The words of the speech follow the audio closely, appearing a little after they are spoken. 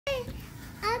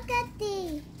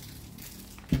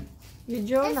You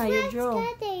draw na, you draw.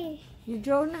 You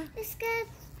draw na.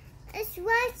 Let's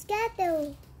watch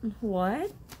Gato. What?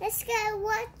 Let's go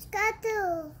watch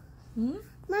Gato.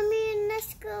 Mommy,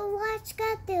 let's go watch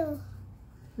Gato.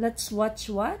 Let's watch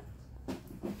what?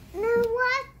 No,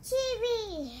 watch TV.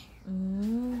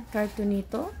 Cartoon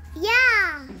ito?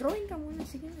 Yeah. Drawing ka muna,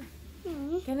 sige na.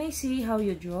 Can I see how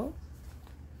you draw?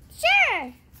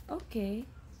 Sure. Okay.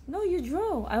 No, you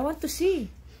draw. I want to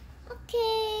see.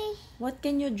 Okay. What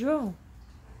can you draw?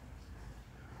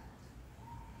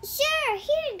 Sure,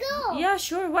 here you go. Yeah,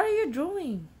 sure. What are you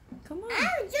drawing? Come on.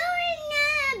 I'm drawing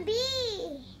a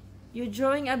bee. You're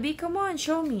drawing a bee? Come on,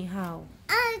 show me how.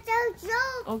 I'm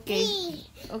draw Okay. bee.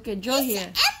 Okay, draw It's here.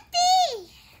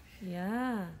 empty.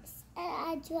 Yeah.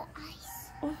 I draw eyes.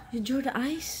 Oh, you drew the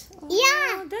eyes? Oh,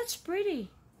 Yeah. That's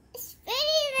pretty. It's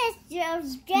pretty. Let's draw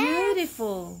dress.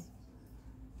 Beautiful.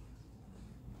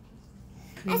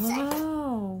 That's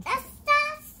Wow. That's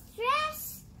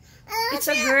dress. It's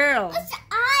a girl. It's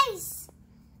eyes.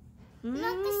 Look,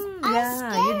 it's eyes.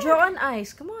 Yeah, you draw an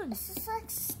eyes. Come on. This is like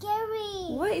scary.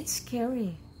 Why it's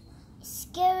scary?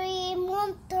 Scary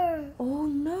monster. Oh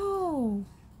no.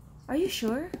 Are you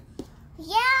sure?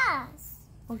 Yes.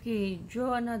 Okay,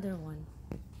 draw another one.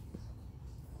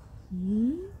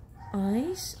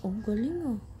 Eyes? Oh, galing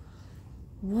oh.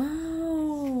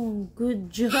 Wow,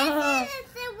 good job.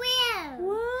 It's a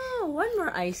wheel. Wow, one more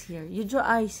eyes here. You draw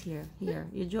eyes here. Here,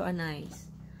 you draw an eyes.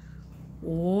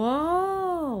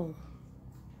 Wow.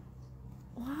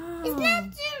 Wow. It's not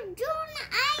drawing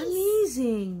eyes.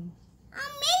 Amazing.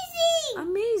 Amazing.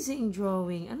 Amazing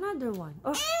drawing. Another one. Oh,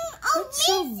 Amazing. that's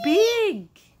so big.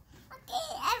 Okay,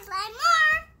 let's like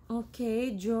more.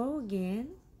 Okay, draw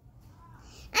again.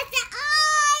 That's the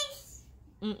eyes.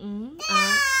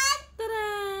 Ta-da!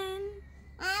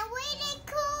 I'm really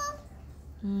cool.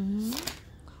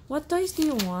 What toys do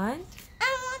you want? I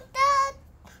want the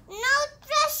no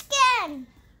trash can.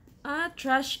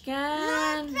 Trash No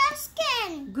can. trash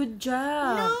can. Good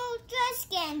job. No trash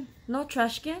can. No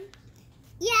trash can?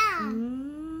 Yeah.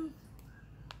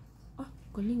 Oh,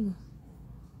 galing.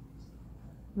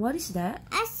 What is that?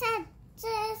 I said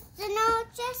the no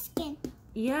trash can.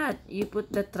 Yeah, you put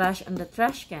the trash on the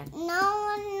trash can.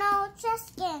 No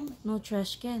trash can. No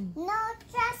trash can. No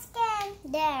trash can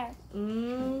there.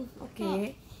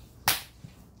 Okay.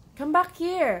 Come back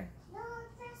here. No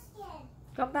trash can.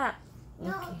 Come back. No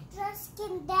Okay. trash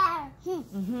can there.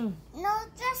 No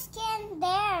trash can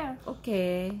there.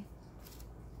 Okay.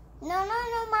 No,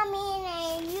 mommy.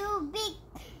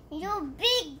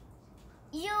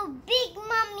 You big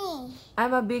mommy.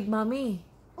 I'm a big mommy.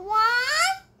 1,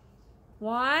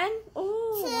 One.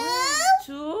 Oh.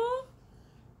 2,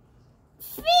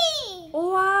 2. 3.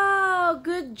 Wow,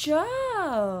 good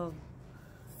job.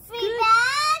 Free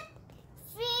plant.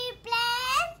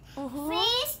 Uh-huh.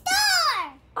 3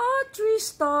 star. Oh, 3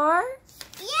 star.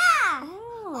 Yeah.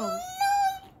 Oh. Oh no,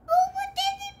 Boo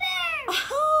teddy bear.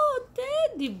 Oh,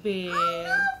 teddy bear.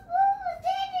 No, Boo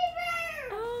teddy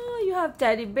bear. Oh, you have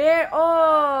teddy bear.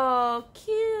 Oh,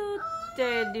 cute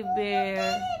teddy bear.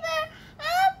 Teddy bear.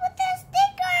 I'll put a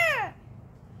sticker.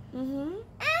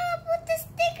 I'll put a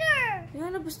sticker. You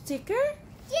want a sticker?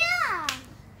 Yeah.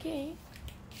 Okay.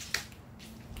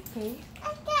 Okay. I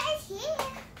got it here.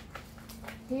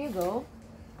 Here you go.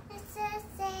 Let's just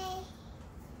say,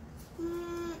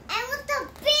 I want the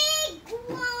big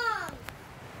one.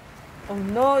 Oh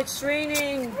no, it's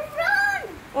raining. Run.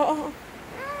 Oh.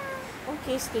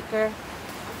 Okay, sticker.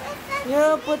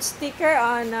 You put sticker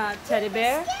on teddy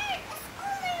bear. It's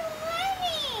only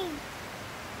raining.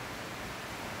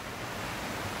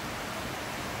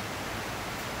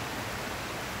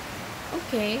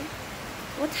 Okay.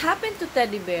 What happened to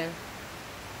teddy bear?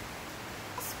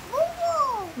 It's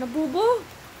boo-boo. Nabubo?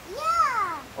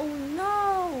 Yeah. Oh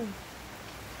no.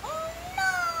 Oh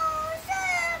no, it's a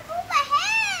boo-boo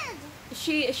head. Is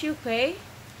she okay?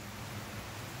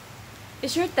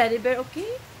 Is your teddy bear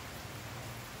okay?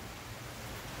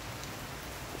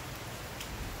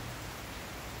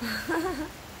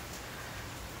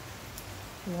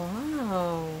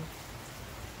 Wow.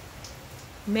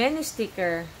 Many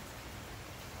sticker.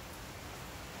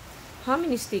 How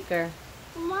many sticker?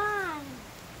 1.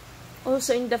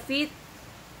 Also in the feet?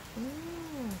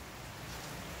 Oh.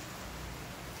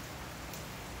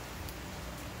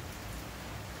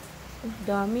 Oh,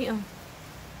 dami ah.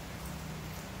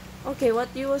 Okay, what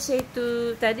you will say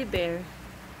to teddy bear?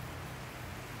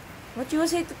 What you will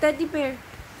say to teddy bear?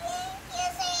 Thank you,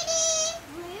 ZAYDEE.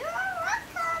 You're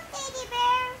welcome, teddy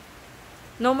bear.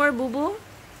 No more boo-boo?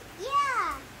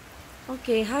 Yeah.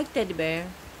 Okay, hug teddy bear.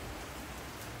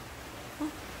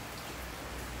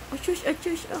 Oh, shush, oh,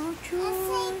 shush, oh, Let's shush.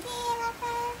 say,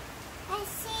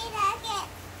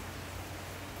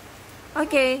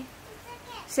 Okay.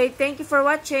 Say thank you for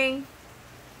watching.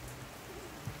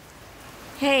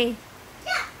 Hey.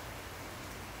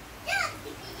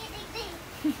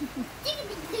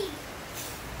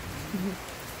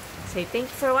 Say thank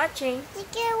you for watching. Thank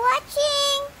you for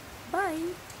watching.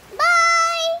 Bye.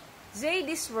 Bye.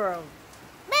 ZAYDEE's World.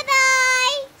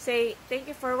 Bye-bye. Say thank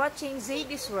you for watching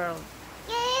ZAYDEE's World.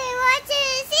 Thank you for watching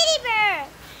City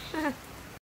Bird.